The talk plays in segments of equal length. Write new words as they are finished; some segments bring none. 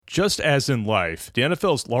Just as in life, the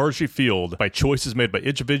NFL is largely fueled by choices made by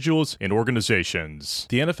individuals and organizations.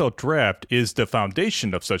 The NFL Draft is the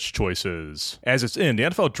foundation of such choices, as it's in the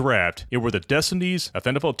NFL Draft where the destinies of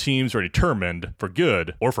NFL teams are determined for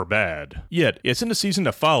good or for bad. Yet, it's in the season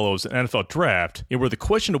that follows an NFL Draft where the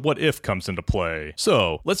question of what if comes into play.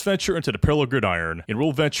 So, let's venture into the parallel gridiron, and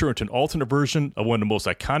we'll venture into an alternate version of one of the most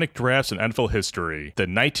iconic drafts in NFL history, the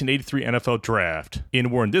 1983 NFL Draft.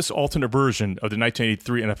 And we're in this alternate version of the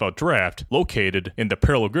 1983 NFL Draft, located in the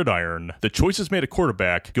parallel gridiron, the choices made at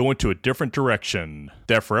quarterback go into a different direction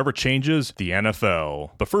that forever changes the NFL.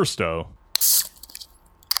 But first, though,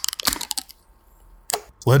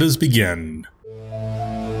 let us begin.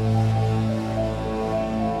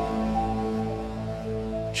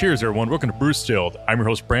 Cheers, everyone. Welcome to Bruce Tilled. I'm your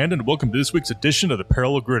host, Brandon, and welcome to this week's edition of the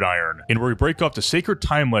Parallel Gridiron, in where we break off the sacred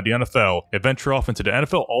timeline of the NFL and venture off into the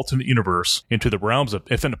NFL alternate universe, into the realms of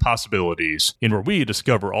infinite possibilities, in where we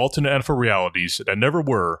discover alternate NFL realities that never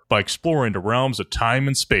were by exploring the realms of time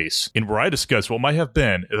and space, in where I discuss what might have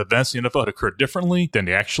been if events in the NFL had occurred differently than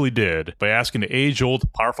they actually did, by asking the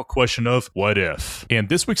age-old, powerful question of what if. And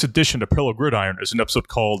this week's edition of Parallel Gridiron is an episode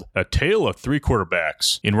called A Tale of Three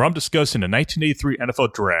Quarterbacks, in where I'm discussing the 1983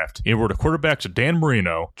 NFL Draft, and where the quarterbacks of Dan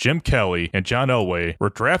Marino, Jim Kelly, and John Elway were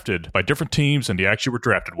drafted by different teams than they actually were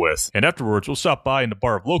drafted with. And afterwards, we'll stop by in the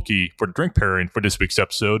bar of Loki for the drink pairing for this week's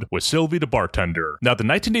episode with Sylvie the bartender. Now, the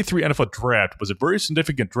 1983 NFL Draft was a very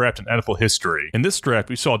significant draft in NFL history. In this draft,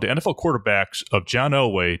 we saw the NFL quarterbacks of John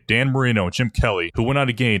Elway, Dan Marino, and Jim Kelly, who went on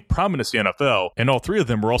to gain prominence in the NFL, and all three of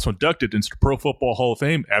them were also inducted into the Pro Football Hall of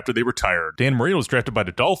Fame after they retired. Dan Marino was drafted by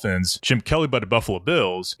the Dolphins, Jim Kelly by the Buffalo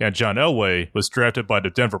Bills, and John Elway was drafted by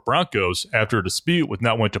the Denver Broncos after a dispute with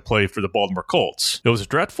not wanting to play for the Baltimore Colts. It was a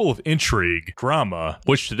draft full of intrigue, drama,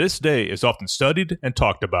 which to this day is often studied and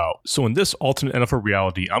talked about. So in this alternate NFL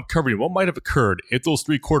reality, I'm covering what might have occurred if those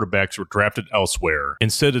three quarterbacks were drafted elsewhere,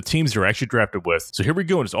 instead of the teams they were actually drafted with. So here we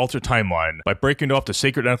go in this alternate timeline by breaking off the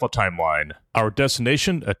sacred NFL timeline. Our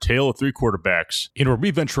destination, A Tale of Three Quarterbacks, in where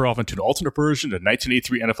we venture off into an alternate version of the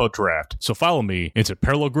 1983 NFL Draft. So follow me into the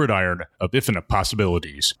parallel gridiron of infinite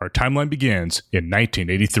possibilities. Our timeline begins in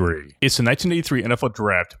 1983. It's the 1983 NFL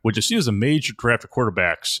Draft, which is seen as a major draft of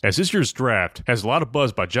quarterbacks, as this year's draft has a lot of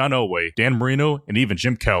buzz by John Elway, Dan Marino, and even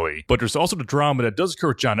Jim Kelly. But there's also the drama that does occur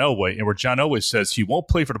with John Elway, and where John Elway says he won't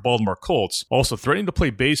play for the Baltimore Colts, also threatening to play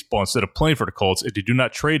baseball instead of playing for the Colts if they do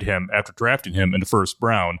not trade him after drafting him in the first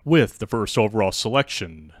round with the first overall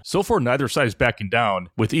selection. So far, neither side is backing down,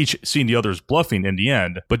 with each seeing the others bluffing in the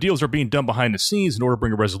end, but deals are being done behind the scenes in order to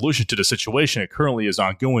bring a resolution to the situation that currently is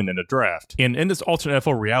ongoing in the draft. And in this alternate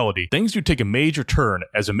NFL reality, things do take a major turn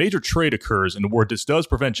as a major trade occurs in where this does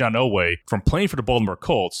prevent John Elway from playing for the Baltimore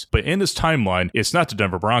Colts, but in this timeline, it's not the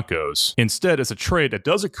Denver Broncos. Instead, it's a trade that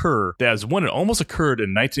does occur that is one that almost occurred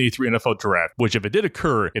in the 1983 NFL Draft, which if it did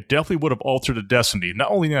occur, it definitely would have altered the destiny, not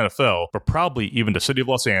only in the NFL, but probably even the city of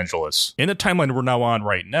Los Angeles. In the timeline we're now on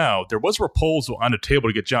right now, there was a proposal on the table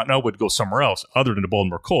to get John Elway to go somewhere else other than the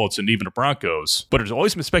Baltimore Colts and even the Broncos, but there's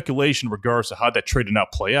always been speculation in regards to how that trade did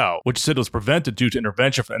not play out, which said it was prevented due to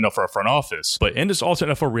intervention from the NFL front office. But in this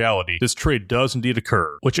alternate NFL reality, this trade does indeed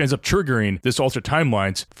occur, which ends up triggering this alternate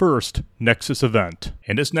timeline's first Nexus event.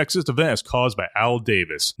 And this Nexus event is caused by Al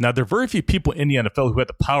Davis. Now, there are very few people in the NFL who had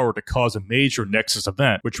the power to cause a major Nexus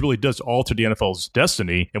event, which really does alter the NFL's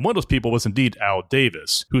destiny, and one of those people was indeed Al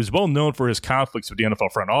Davis, who is well known for his conflicts with the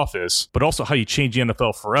NFL front office, but also how he changed the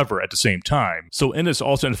NFL forever at the same time. So in this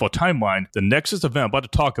alternate NFL timeline, the Nexus event I'm about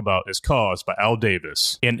to talk about is caused by Al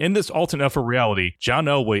Davis. And in this alternate NFL reality, John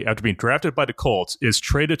Elway, after being drafted by the Colts, is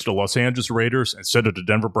traded to the Los Angeles Raiders instead of the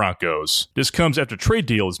Denver Broncos. This comes after a trade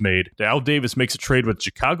deal is made that Al Davis makes a trade with the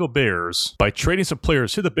Chicago Bears by trading some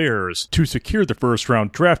players to the Bears to secure the first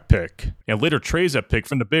round draft pick, and later trades that pick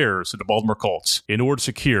from the Bears to the Baltimore Colts in order to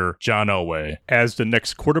secure John Elway as the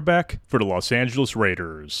next quarterback for the Los Angeles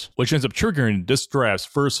Raiders, which ends up triggering this draft's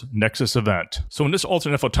first Nexus event. So in this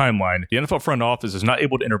alternate NFL timeline, the NFL front office is not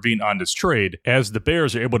able to intervene on this trade, as the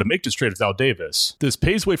Bears are able to make this trade with Al Davis. This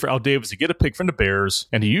paves way for Al Davis to get a pick from the Bears,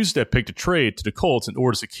 and he used that pick to trade to the Colts in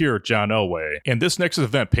order to secure John Elway. And this Nexus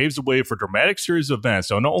event paves the way for a dramatic series of events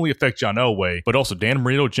that will not only affect John Elway, but also Dan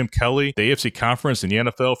Marino, Jim Kelly, the AFC Conference, and the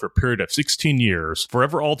NFL for a period of 16 years,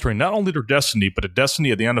 forever altering not only their destiny, but the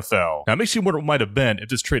destiny of the NFL. Now, it makes you wonder what might have been if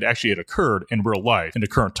this trade actually had occurred in real life in the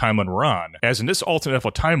current timeline we're on, as in this alternate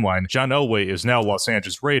NFL timeline, John Elway is now a Los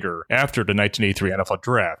Angeles Raider after the 1983 NFL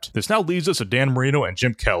Draft. This now leaves us to Dan Marino and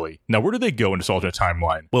Jim Kelly. Now, where do they go in this alternate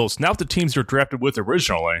timeline? Well, it's not the teams they were drafted with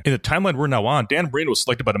originally. In the timeline we're now on, Dan Marino was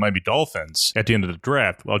selected by the Miami Dolphins at the end of the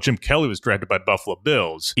draft, while Jim Kelly was drafted by the Buffalo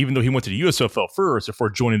Bills, even though he went to the USFL first before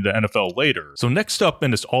joining the NFL later. So next up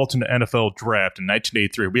in this alternate NFL draft in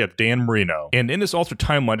 1983, we have Dan Marino. And in this alternate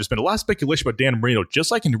timeline, there's been a lot of speculation about Dan Marino,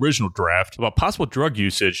 just like in the original draft, about possible drug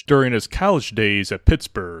usage during his college days at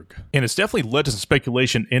Pittsburgh. And it's definitely led to some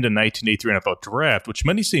speculation in the 1983 NFL draft, which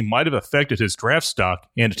many say might have affected his draft stock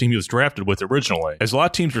and the team he was drafted with originally, as a lot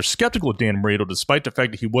of teams were skeptical of Dan Marino despite the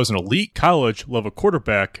fact that he was an elite college-level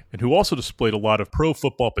quarterback and who also displayed a lot of pro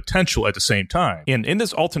football potential at the same time. And in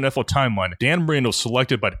this alternate NFL timeline, Dan Marino was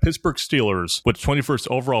selected by the Pittsburgh Steelers with the 21st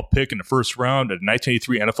overall pick in the first round of the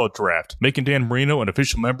 1983 NFL draft, making Dan Marino an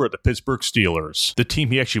official member of the Pittsburgh Steelers, the team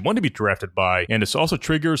he actually wanted to be drafted by, and this also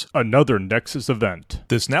triggers another Nexus event.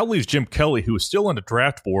 This now leaves Jim Kelly, who is still on the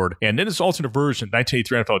draft board, and in this alternate version of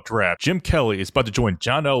 1983 NFL draft, Jim Kelly is about to join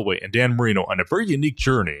John Elway and Dan Marino on a very unique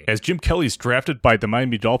journey, as Jim Kelly is drafted by the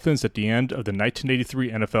Miami Dolphins at the end of the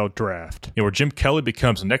 1983 NFL draft, and where Jim Kelly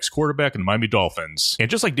becomes the next quarterback in the Miami Dolphins. And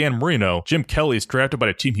just like Dan Marino, Jim Kelly is drafted by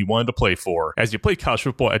the team he wanted to play for, as he played college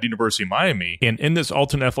football at the University of Miami, and in this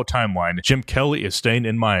alternate NFL timeline, Jim Kelly is staying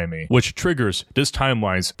in Miami, which triggers this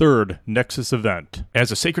timeline's third Nexus event, as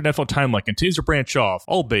the sacred NFL timeline continues to branch off,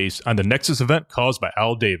 all based on the Nexus event caused by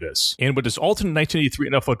Al Davis. And with this alternate 1983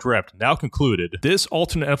 NFL draft now concluded, this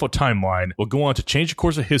alternate NFL timeline will go on to change the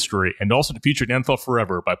course of history and also to feature the NFL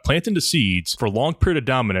forever by planting the seeds for a long period of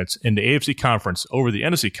dominance in the AFC Conference over the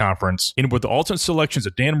NFC Conference, and with the alternate selections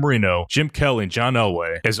of Dan Marino, Jim Kelly, and John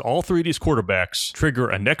Elway, as all three of these quarterbacks trigger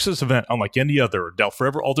a Nexus event unlike any other that'll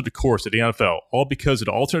forever alter the course of the NFL, all because of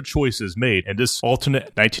the alternate choices made in this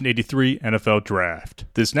alternate 1983 NFL draft.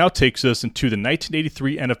 This now takes us into the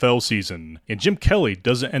 1983 NFL season, and Jim Kelly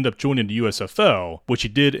doesn't end up joining the USFL, which he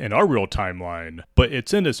did in our real timeline, but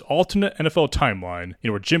it's in this alternate NFL timeline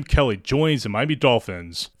where Jim Kelly joins the Miami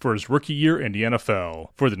Dolphins for his rookie year in the NFL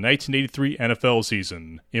for the 1983 NFL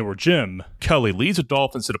season, and where Jim Kelly leads the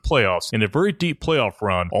Dolphins to the playoffs in a very deep playoff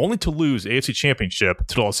run, only to lose the AFC Championship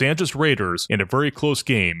to the Los Angeles Raiders in a very close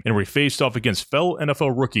game, and where he faced off against fellow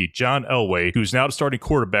NFL rookie John Elway, who's now the starting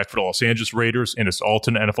quarterback for the Los Angeles Raiders in this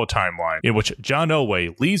alternate NFL timeline, in which John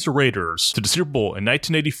Elway leads the Raiders to the Super Bowl in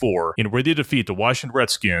 1984, and where they defeat the Washington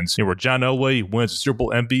Redskins, and where John Elway wins the Super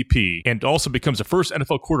Bowl MVP, and also becomes the first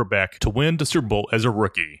NFL quarterback to win the Super Bowl as a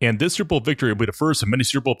rookie. And this Super Bowl victory will be the first of many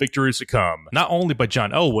Super Bowl victories to come, not only by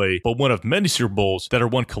John Elway, but one of many Super Bowls that are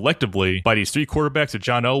won collectively by these three quarterbacks of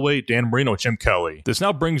John Elway, Dan Marino, and Jim Kelly. This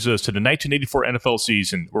now brings us to the 1984 NFL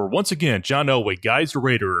season, where once again John Elway guides the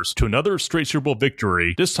Raiders to another straight Super Bowl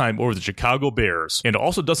victory, this time over the Chicago Bears. And it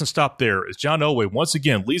also doesn't stop there, as John Elway once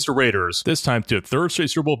again leads the Raiders, this time to a third straight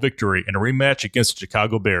Super Bowl victory in a rematch against the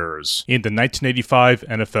Chicago Bears in the 1985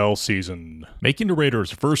 NFL season, making the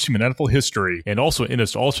Raiders the first team in NFL history, and also in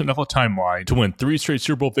its alternate NFL timeline, to win three straight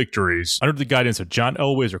Super Bowl victories under the guidance of John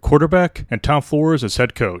Elway as their quarterback and Tom Flores as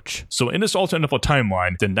head coach. So in this alternate NFL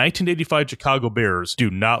timeline, the 1985 Chicago Bears do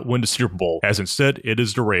not win the Super Bowl, as instead it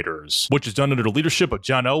is the Raiders, which is done under the leadership of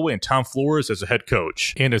John Elway and Tom Flores as the head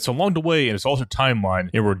coach. And it's along the way in its alternate timeline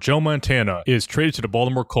in where Joe Montana is traded to the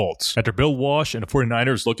Baltimore Colts after Bill Walsh and the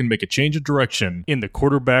 49ers looking to make a change of direction in the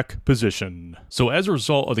quarterback position. So as a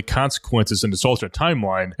result of the consequences in this alternate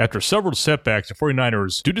timeline, after several setbacks, the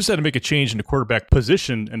 49ers do decide to make a change in the quarterback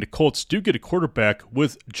position, and the Colts do get a quarterback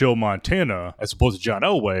with Joe Montana as opposed to John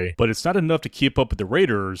Elway, but it's not enough to keep up with the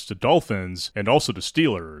Raiders, the Dolphins, and also the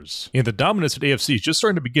Steelers. And the dominance of the AFC is just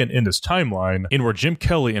starting to begin in this timeline, in where Jim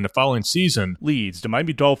Kelly in the following season leads the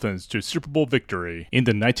Miami Dolphins to a Super Bowl victory in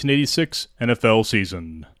the 1986 NFL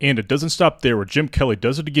season. And it doesn't stop there, where Jim Kelly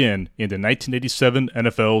does it again in the 1987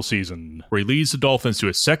 NFL season, where he leads the Dolphins to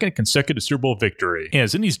a second consecutive Super Bowl victory. And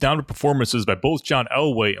as in these dominant performances by both John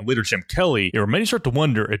Elway and later Jim Kelly, there were many start to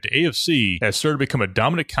wonder if the AFC has started to become a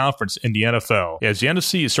dominant conference in the NFL, as the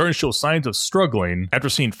NFC is starting to show signs of struggling after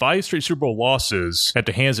seeing 5 straight Super Bowl losses at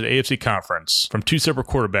the hands of the AFC Conference from 2 separate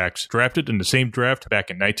quarterbacks drafted in the same draft back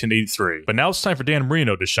in 1983. But now it's time for Dan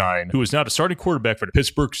Marino to shine, who is now the starting quarterback for the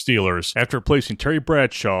Pittsburgh Steelers after replacing Terry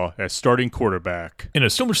Bradshaw as starting quarterback. In a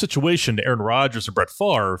similar situation to Aaron Rodgers and Brett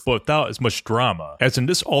Favre, but without as much drama, as in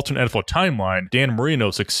this alternate NFL timeline, Dan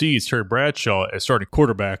Marino succeeds Terry Bradshaw as starting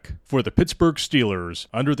quarterback for the Pittsburgh Steelers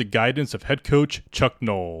under the guidance of head coach Chuck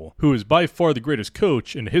Noll, who is by far the greatest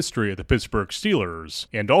coach in the history of the Pittsburgh Steelers,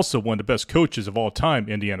 and also one of the best coaches of all time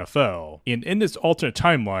in the NFL. And in this alternate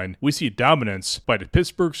timeline, we see dominance by the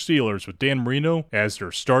Pittsburgh Steelers with Dan Marino as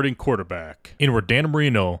their starting quarterback, and where Dan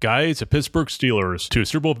Marino guides the Pittsburgh Steelers to a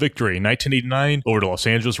Super Bowl victory in 1989 over the Los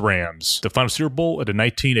Angeles Rams, the final Super Bowl of the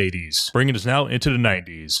 1980s, bringing us now into the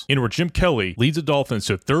 90s. Dolphins, and where Jim Kelly leads the Dolphins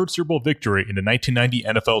to a third Super Bowl victory in the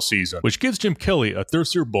 1990 NFL season, which gives Jim Kelly a third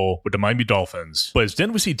Super Bowl with the Miami Dolphins. But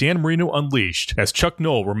then we see Dan Marino unleashed as Chuck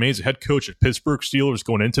Noll remains the head coach of Pittsburgh Steelers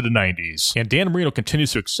going into the 90s, and Dan Marino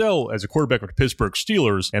continues to excel as a quarterback of the Pittsburgh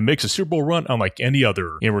Steelers and makes a Super Bowl run unlike any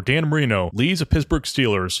other, and where Dan Marino leads the Pittsburgh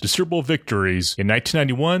Steelers to Super Bowl victories in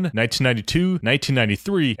 1991, 1992,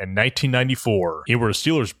 1993, and 1994, and where the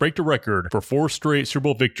Steelers break the record for 4 straight Super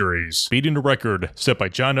Bowl victories, beating the record set by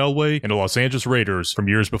John Elway and the Los Angeles Raiders from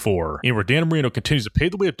years before, and where Dan Marino continues to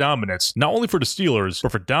pave the way of dominance not only for the Steelers,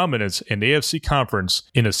 but for dominance in the AFC Conference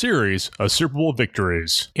in a series of Super Bowl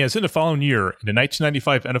victories. And it's in the following year, in the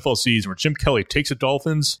 1995 NFL season, where Jim Kelly takes the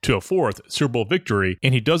Dolphins to a 4th Super Bowl victory,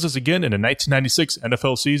 and he does this again in the 1996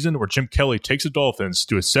 NFL season, where Jim Kelly takes the Dolphins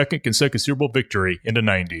to a 2nd consecutive Super Bowl victory in the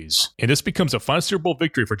 90s. And this becomes a final Super Bowl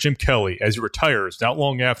victory for Jim Kelly as he retires not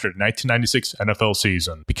long after the 1996 NFL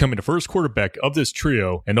season, becoming the first quarterback of this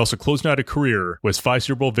trio and also closing out a career with 5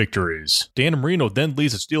 Super Bowl victories. Dan Marino then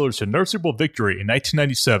leads the Steelers to another Super Bowl victory in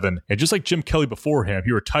 1997, and just like Jim Kelly before him,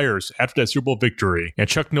 he retires after that Super Bowl victory, and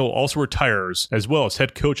Chuck Noll also retires as well as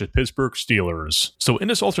head coach at Pittsburgh Steelers. So in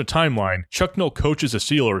this alternate timeline, Chuck Noll coaches the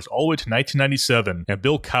Steelers all the way to 1997, and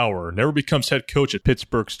Bill Cowher never becomes head coach at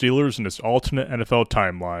Pittsburgh Steelers in this alternate NFL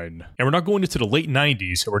timeline. And we're not going into the late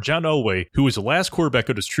 90s, where John Elway, who was the last quarterback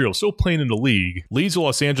of this trio still playing in the league, leads the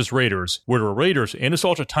Los Angeles Raiders, where the Raiders in this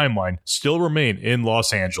alternate timeline still remain in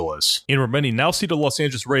Los Angeles, and where many now see the Los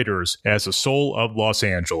Angeles Raiders as the soul of Los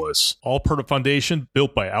Angeles, all part of a foundation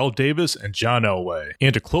built by Al Davis and John Elway.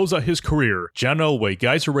 And to close out his career, John Elway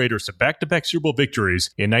guides the Raiders to back-to-back Super Bowl victories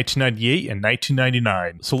in 1998 and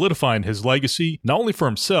 1999, solidifying his legacy not only for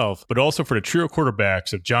himself, but also for the trio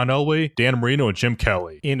quarterbacks of John Elway, Dan Marino, and Jim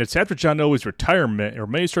Kelly. And it's after John Elway's retirement, or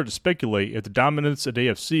many start to speculate if the dominance of the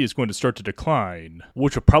AFC is going to start to decline,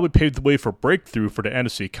 which will probably pave the way for breakthrough for the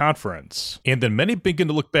NFC Conference. And then many begin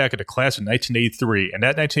to look back at the class of 1983 and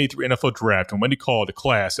that 1983 NFL draft, and many call it the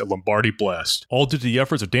class at Lombardi blessed, all due to the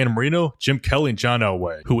efforts of Dan Marino, Jim Kelly, and John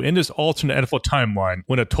Elway, who in this alternate NFL timeline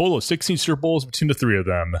win a total of 16 Super Bowls between the 3 of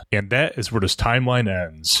them. And that is where this timeline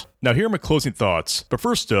ends. Now here are my closing thoughts, but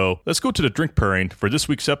first though, let's go to the drink pairing for this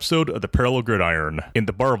week's episode of the Parallel Gridiron. In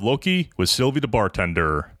the Bar of Loki with Sylvie the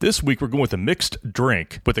bartender. This week we're going with a mixed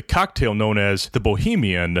drink with a cocktail known as the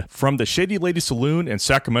Bohemian from the Shady Lady Saloon in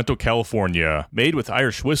Sacramento, California, made with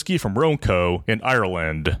Irish whiskey from Roe & Co. in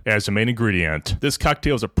Ireland as the main ingredient. This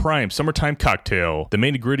cocktail is a prime summertime cocktail. The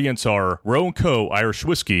main ingredients are Roe & Co. Irish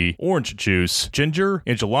whiskey, orange juice, ginger,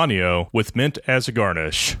 and gelatino with mint as a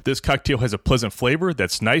garnish. This cocktail has a pleasant flavor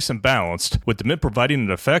that's nice and balanced, with the mint providing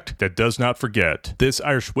an effect that does not forget. This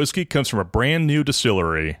Irish whiskey comes from a brand new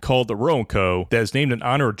distillery called the Roe & Co. that is named in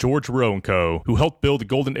honor of George Roe & Co., who helped build the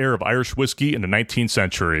golden era of Irish whiskey in the 19th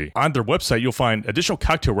century. On their website, you'll find additional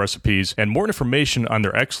cocktail recipes and more information on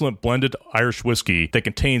their excellent blended Irish whiskey that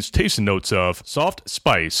contains tasting notes of soft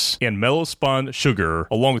spice and mellow spun sugar,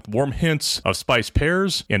 along with warm hints of spiced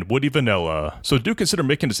pears and woody vanilla. So do consider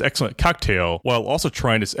making this excellent cocktail while also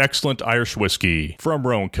trying this excellent Irish whiskey from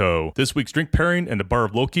Roe & Co. This week's drink pairing and the Bar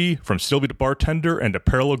of Loki from Sylvie the bartender and the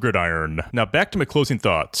Parallel Gridiron. Now back to my closing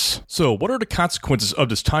thoughts. So what are the consequences of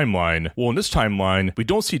this timeline? Well, in this timeline, we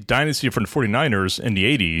don't see dynasty from the 49ers in the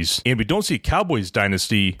 80s, and we don't see Cowboys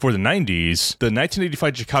dynasty for the 90s. The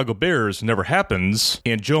 1985 Chicago Bears never happens,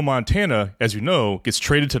 and Joe Montana, as you know, gets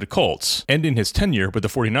traded to the Colts, ending his tenure with the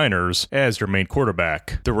 49ers as their main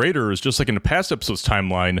quarterback. The Raiders, just like in the past episode's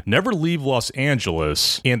timeline, never leave Los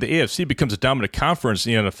Angeles, and the AFC becomes a dominant conference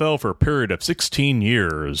in the NFL for a period of 16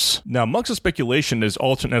 years. Now, amongst the speculation in this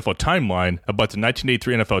alternate NFL timeline about the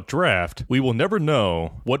 1983 NFL draft, we will never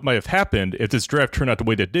know what might have happened if this draft turned out the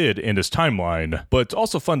way it did in this timeline. But it's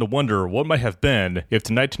also fun to wonder what might have been if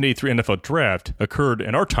the 1983 NFL draft occurred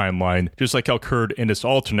in our timeline, just like how it occurred in this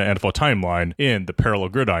alternate NFL timeline in the Parallel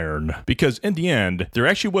Gridiron. Because in the end, there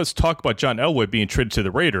actually was talk about John Elway being traded to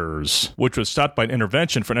the Raiders, which was stopped by an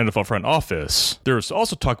intervention from an NFL front office. There was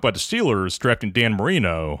also talk about the Steelers drafting Dan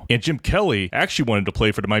Marino, and Jim Kelly actually wanted to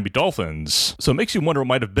play for the Miami Dolphins. So it makes you wonder what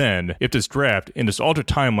might have been if this draft in this altered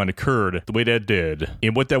timeline occurred the way that it did,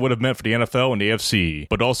 and what that would have meant for the NFL and the AFC,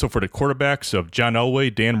 but also for the quarterbacks of John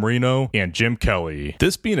Elway, Dan Marino, and Jim Kelly.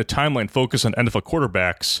 This being a timeline focused on NFL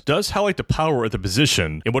quarterbacks does highlight the power of the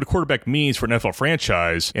position and what a quarterback means for an NFL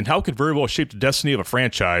franchise, and how it could very well shape the destiny of a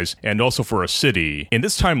franchise and also for a city. In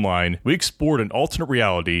this timeline, we explored an alternate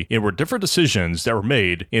reality and where different decisions that were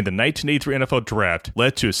made in the 1983 NFL draft led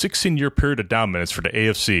led to a 16-year period of dominance for the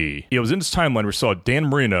AFC. It was in this timeline we saw Dan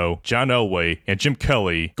Marino, John Elway, and Jim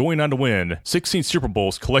Kelly going on to win 16 Super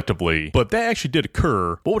Bowls collectively. But if that actually did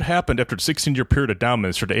occur, what would happen after the 16-year period of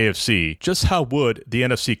dominance for the AFC? Just how would the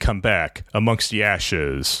NFC come back amongst the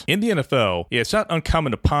ashes? In the NFL, it's not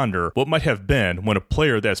uncommon to ponder what might have been when a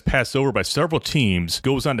player that's passed over by several teams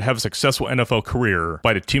goes on to have a successful NFL career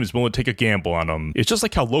by the team is willing to take a gamble on him. It's just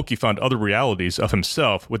like how Loki found other realities of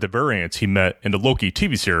himself with the variants he met in the Loki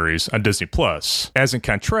TV series on Disney+. As in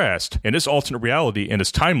contrast, in this alternate reality in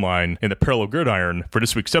this timeline in the Parallel Gridiron for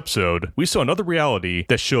this week's episode, we saw another reality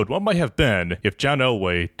that showed what might have been if John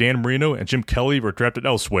Elway, Dan Marino, and Jim Kelly were drafted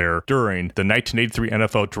elsewhere during the 1983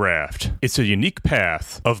 NFL Draft. It's a unique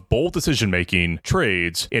path of bold decision-making,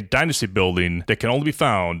 trades, and dynasty building that can only be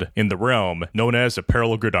found in the realm known as the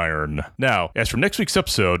Parallel Gridiron. Now, as for next week's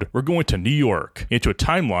episode, we're going to New York, into a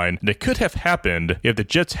timeline that could have happened if the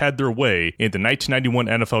Jets had their way in the 1991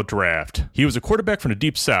 NFL Draft. He was a quarterback from the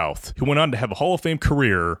Deep South who went on to have a Hall of Fame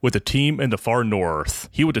career with a team in the far north.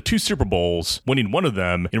 He went to 2 Super Bowls, winning one of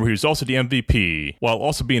them, and where he was also the MVP, while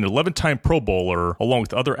also being an 11-time Pro Bowler along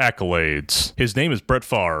with other accolades. His name is Brett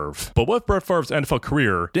Favre. But what if Brett Favre's NFL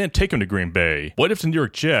career didn't take him to Green Bay? What if the New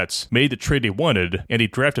York Jets made the trade they wanted and he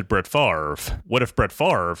drafted Brett Favre? What if Brett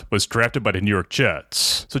Favre was drafted by the New York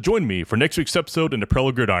Jets? So join me for next week's episode in the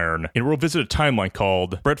Parallel Gridiron, and we'll visit a timeline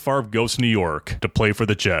called Brett Favre Goes to New York to play for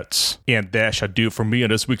the Jets. And that shall do for me on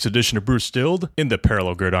this week's edition of Bruce Stilled in the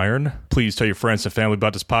Parallel Gridiron. Please tell your friends and family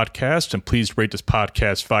about this podcast, and please rate this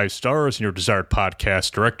podcast 5 stars in your desired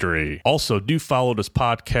podcast directory. Also, do follow this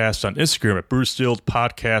podcast on Instagram at Bruce Stilled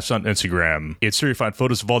Podcast on Instagram. It's here you find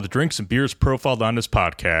photos of all the drinks and beers profiled on this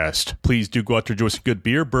podcast. Please do go out there and enjoy some good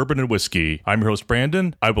beer, bourbon, and whiskey. I'm your host,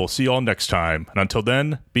 Brandon. I will see you all next time. And until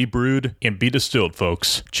then, be brewed and be distilled,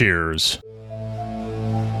 folks. Cheers.